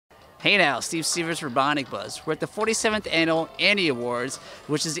Hey now, Steve Stevens for Bionic Buzz. We're at the 47th Annual Annie Awards,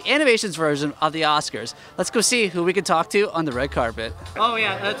 which is the animations version of the Oscars. Let's go see who we can talk to on the red carpet. Oh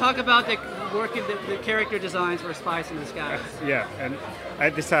yeah, talk about the character designs for Spies in the Sky. Yeah, and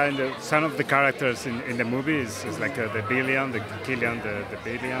I designed some of the characters in the movies. It's like the Billion, the Killian, the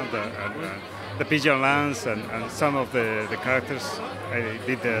Billion, the Pigeon Lance, and some of the characters I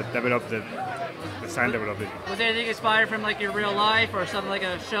did develop the design development. Was there anything inspired from like your real life or something like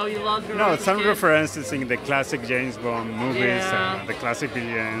a show you loved? No, some references in the classic James Bond movies Yeah. and the classic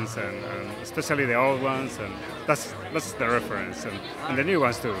villains, and especially the old ones, and that's the reference, and the new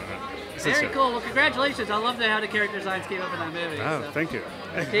ones too. Very cool. Well, congratulations. I love how the character designs came up in that movie. Oh, so. thank you.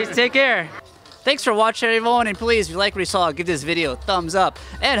 Please take care. Thanks for watching, everyone, and please, if you like what you saw, give this video a thumbs up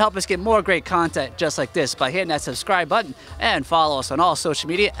and help us get more great content just like this by hitting that subscribe button and follow us on all social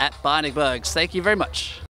media at Bionic Buzz. Thank you very much.